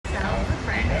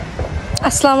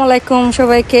আসসালামু আলাইকুম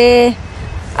সবাইকে।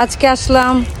 আজকে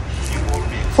আসলাম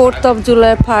 4th of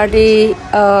July party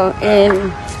in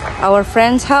our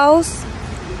friend's house.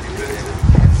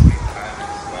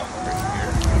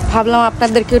 ভাবলাম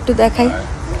আপনাদেরকে একটু দেখাই।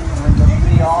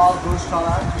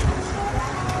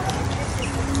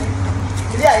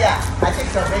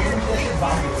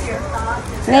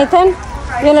 Nathan,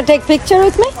 you wanna take picture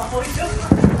with me?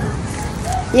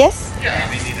 Yes?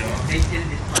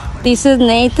 This is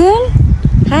Nathan.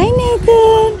 Hi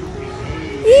Nathan.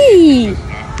 Eee.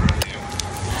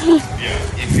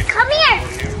 Come here.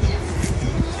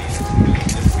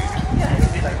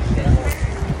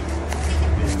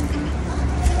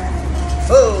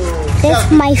 That's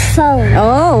my phone.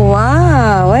 Oh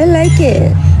wow, I like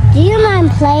it. Do you know I'm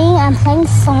playing? I'm playing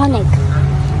Sonic.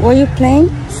 What are you playing?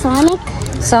 Sonic.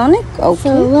 Sonic?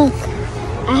 Okay. So look,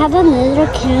 I have another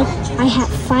cat. I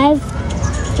have 5.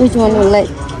 Which one you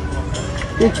like?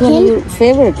 Which one is your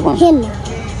favorite one? Him.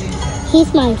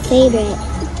 He's my favorite.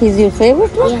 He's your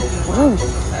favorite one? Yeah. Oh.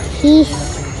 He's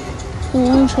the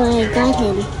one where I got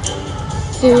him.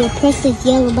 So you press this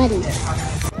yellow button.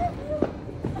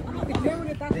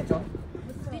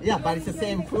 Yeah, but it's the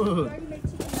same food.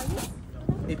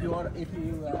 If you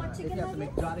have some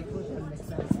exotic food, that makes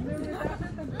sense.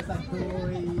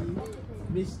 Tandoori,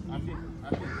 mishti.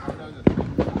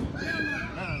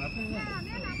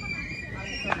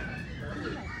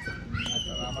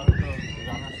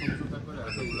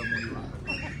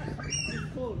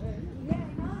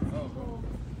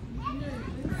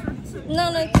 No.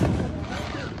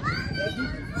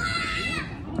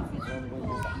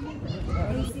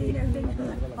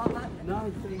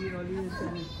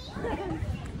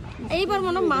 এইবার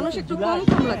মনে হয় মানুষ একটু কম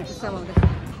লাগতেছে আমাদের।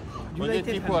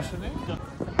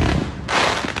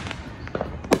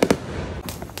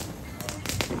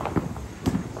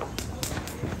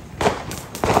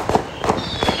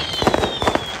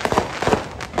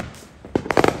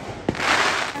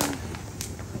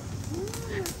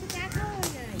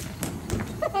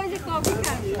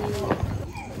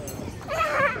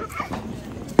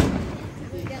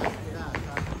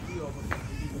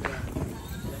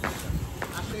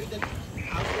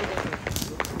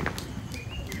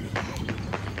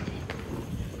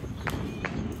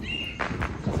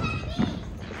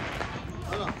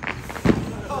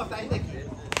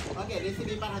 Okay,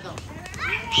 recipe para daw.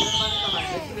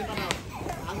 Recipe para daw.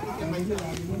 Ang kita may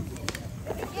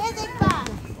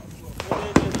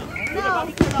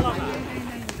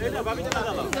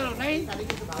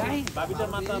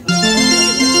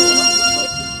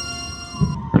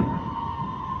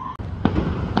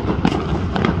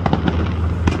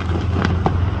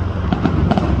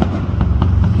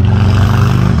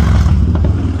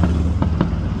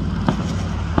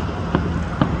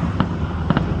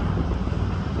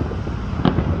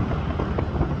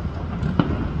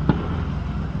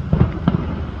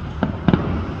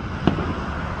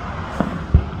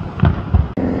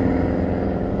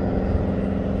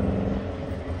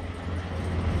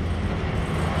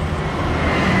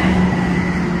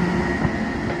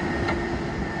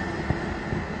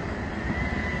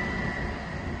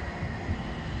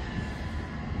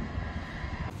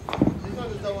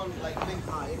the one like big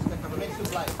high, expect to make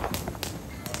soup light.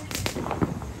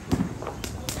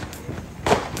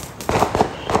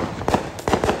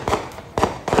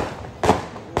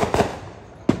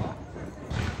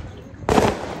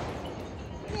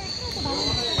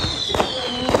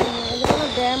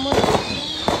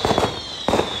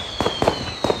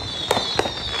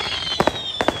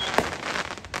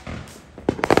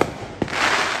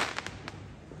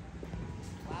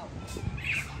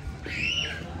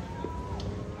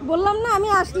 বললাম না আমি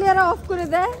আসলে আর অফ করে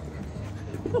দেয়।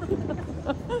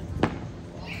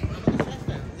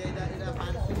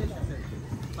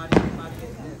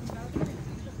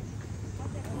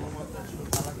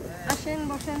 আসেন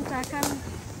বসেন চা খান।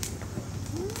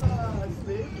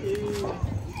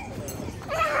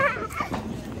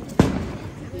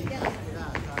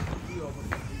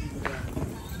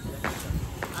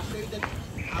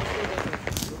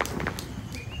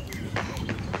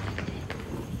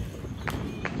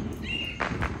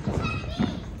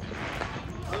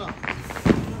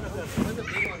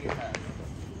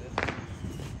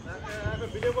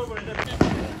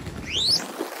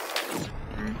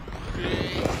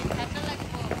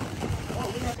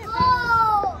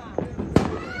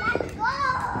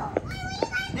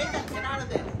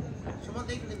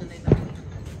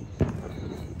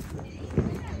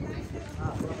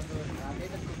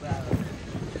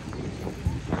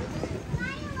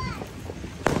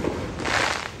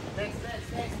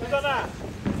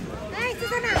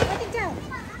 Susana, what did you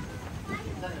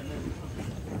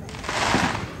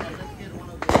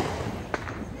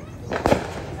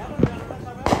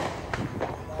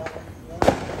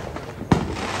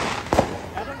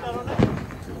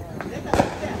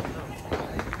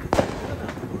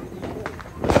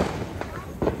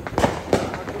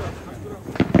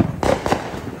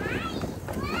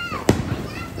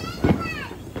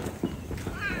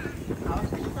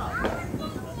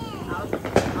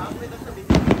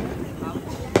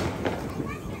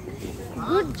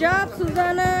Good job,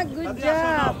 Susanna. Good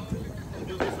job.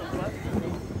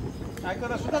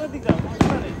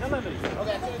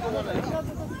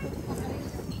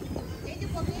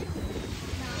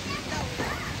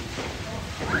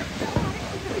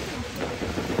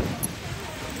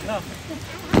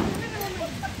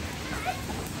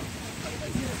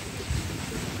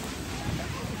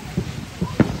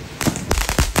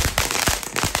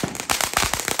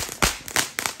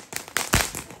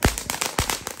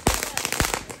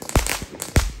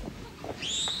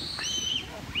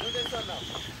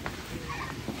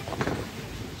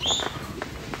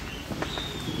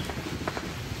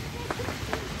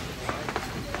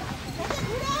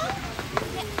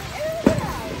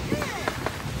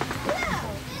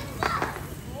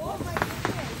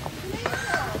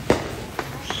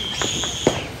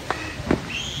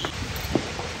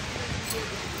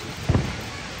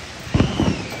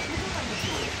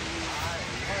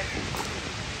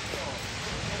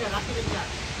 Okay, lucky with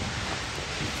that.